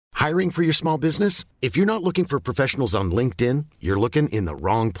Hiring for your small business? If you're not looking for professionals on LinkedIn, you're looking in the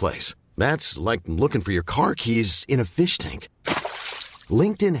wrong place. That's like looking for your car keys in a fish tank.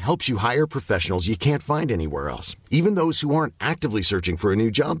 LinkedIn helps you hire professionals you can't find anywhere else, even those who aren't actively searching for a new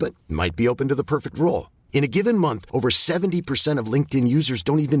job but might be open to the perfect role. In a given month, over 70% of LinkedIn users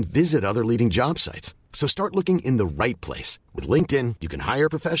don't even visit other leading job sites. So start looking in the right place. With LinkedIn, you can hire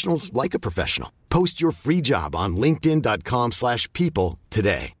professionals like a professional. Post your free job on linkedin.com/people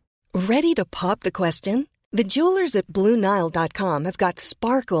today. Ready to pop the question? The jewelers at BlueNile.com have got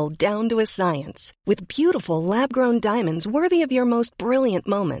sparkle down to a science with beautiful lab-grown diamonds worthy of your most brilliant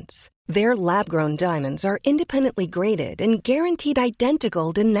moments. Their lab-grown diamonds are independently graded and guaranteed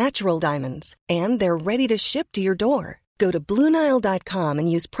identical to natural diamonds, and they're ready to ship to your door. Go to BlueNile.com and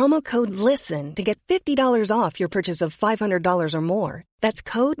use promo code LISTEN to get $50 off your purchase of $500 or more. That's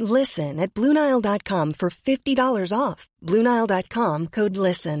code LISTEN at BlueNile.com for $50 off. BlueNile.com, code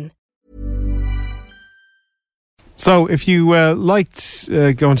LISTEN. So, if you liked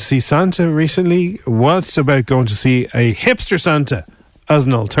going to see Santa recently, what about going to see a hipster Santa as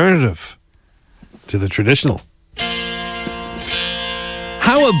an alternative to the traditional?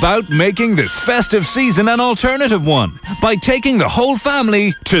 How about making this festive season an alternative one by taking the whole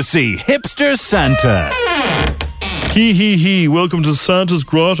family to see Hipster Santa? Hee hee hee, welcome to Santa's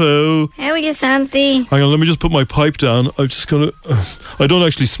Grotto. How are you, Santy? Hang on, let me just put my pipe down. I'm just gonna... I don't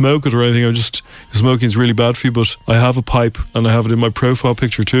actually smoke it or anything, smoking is really bad for you, but I have a pipe and I have it in my profile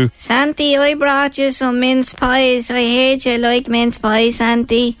picture too. Santy, I brought you some mince pies. I heard you like mince pies,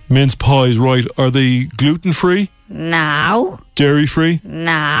 Santy. Mince pies, right. Are they gluten-free? No. Dairy-free?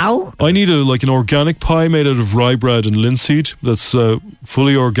 No. I need an organic pie made out of rye bread and linseed that's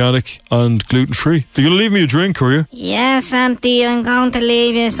fully organic and gluten-free. You're going to leave me a drink, are you? Yeah, Santy, I'm going to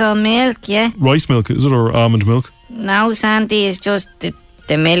leave you some milk, yeah? Rice milk, is it, or almond milk? No, Santy, it's just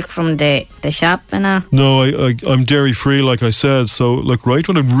the milk from the shop, you know? No, I'm dairy-free, like I said. So, right,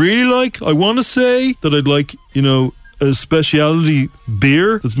 what I'd really like, I want to say that I'd like, a specialty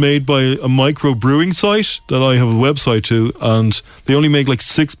beer that's made by a micro brewing site that I have a website to, and they only make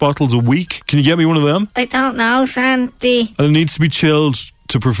 6 bottles a week. Can you get me one of them? I don't know, Santy. And it needs to be chilled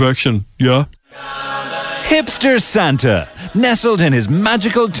to perfection, yeah? Hipster Santa, nestled in his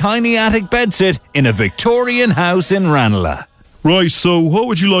magical tiny attic bedsit in a Victorian house in Ranelagh. Right, so what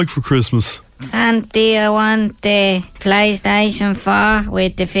would you like for Christmas? Santy, I want the PlayStation 4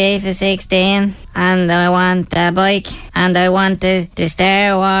 with the FIFA 16, and I want a bike, and I want the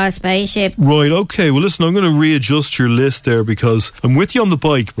Star Wars spaceship. Right, okay. Well, listen, I'm going to readjust your list there because I'm with you on the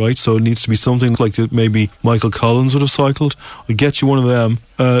bike, right? So it needs to be something like that maybe Michael Collins would have cycled. I'll get you one of them.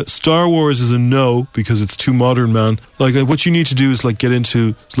 Star Wars is a no because it's too modern, man. What you need to do is get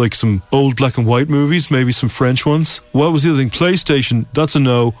into some old black and white movies, maybe some French ones. What was the other thing? PlayStation, that's a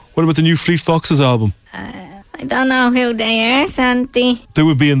no. What about the new Fleet Foxes album? I don't know who they are, Santy. They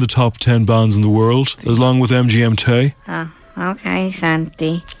would be in the top 10 bands in the world, along with MGMT. Oh, okay,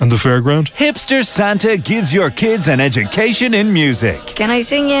 Santy. And the Fairground. Hipster Santa gives your kids an education in music. Can I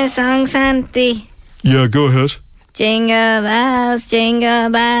sing you a song, Santy? Yeah, go ahead. Jingle bells,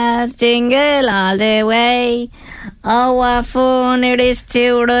 jingle all the way. Oh, what fun it is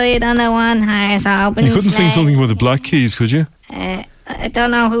to ride on a one-horse open sleigh. You couldn't sing something about the Black Keys, could you? I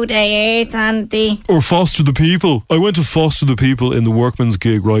don't know who they are, Santy. Or Foster the People. I went to Foster the People in the Workman's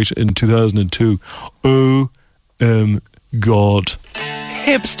gig, right, in 2002. Oh, God.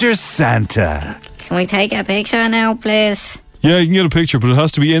 Hipster Santa. Can we take a picture now, please? Yeah, you can get a picture, but it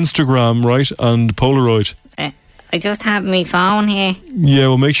has to be Instagram, right, and Polaroid. I just have my phone here. Yeah,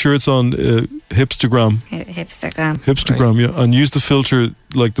 well, make sure it's on Hipstagram. Hipstagram, right. Yeah. And use the filter,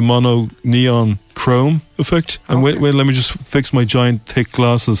 the mono neon chrome effect. And wait, let me just fix my giant thick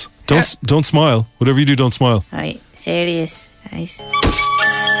glasses. Don't smile. Whatever you do, don't smile. Right, serious face.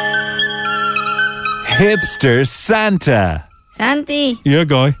 Hipster Santa. Santy. Yeah,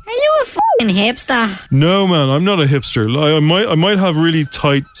 Guy. Are you a fucking hipster? No, man, I'm not a hipster. I might have really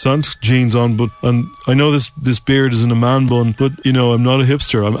tight Santa jeans on, and I know this beard is in a man bun, but I'm not a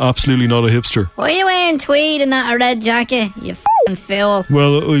hipster. I'm absolutely not a hipster. Why are you wearing tweed and not a red jacket? You fucking fool.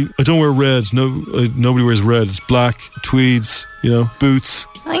 Well, I don't wear red. No, nobody wears red. It's black, tweeds, boots.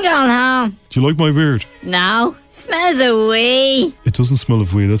 I'm going home. Do you like my beard? No. Smells of wee. It doesn't smell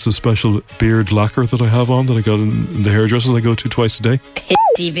of wee. That's a special beard lacquer that I have on that I got in the hairdressers I go to twice a day.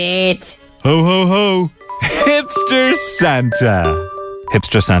 Pissy bit. Ho, ho, ho. Hipster Santa.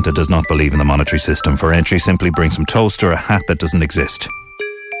 Hipster Santa does not believe in the monetary system. For entry, simply bring some toast or a hat that doesn't exist.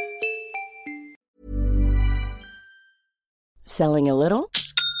 Selling a little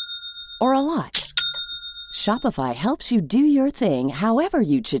or a lot? Shopify helps you do your thing however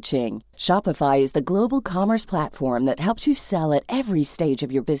you cha-ching. Shopify is the global commerce platform that helps you sell at every stage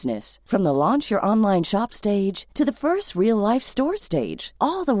of your business. From the launch your online shop stage to the first real-life store stage,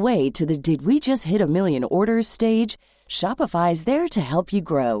 all the way to the did we just hit a million orders stage. Shopify is there to help you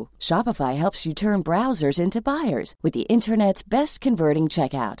grow. Shopify helps you turn browsers into buyers with the internet's best converting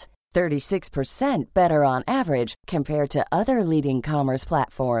checkout. 36% better on average compared to other leading commerce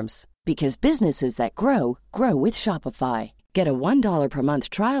platforms. Because businesses that grow, grow with Shopify. Get a $1 per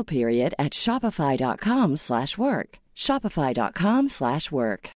month trial period at shopify.com/work.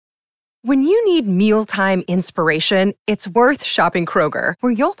 Shopify.com/work. When you need mealtime inspiration, it's worth shopping Kroger,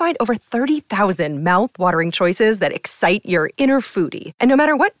 where you'll find over 30,000 mouth-watering choices that excite your inner foodie. And no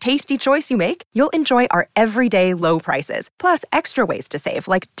matter what tasty choice you make, you'll enjoy our everyday low prices, plus extra ways to save,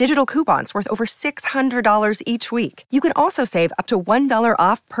 like digital coupons worth over $600 each week. You can also save up to $1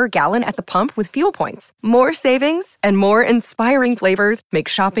 off per gallon at the pump with fuel points. More savings and more inspiring flavors make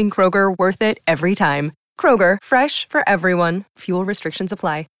shopping Kroger worth it every time. Kroger, fresh for everyone. Fuel restrictions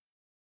apply.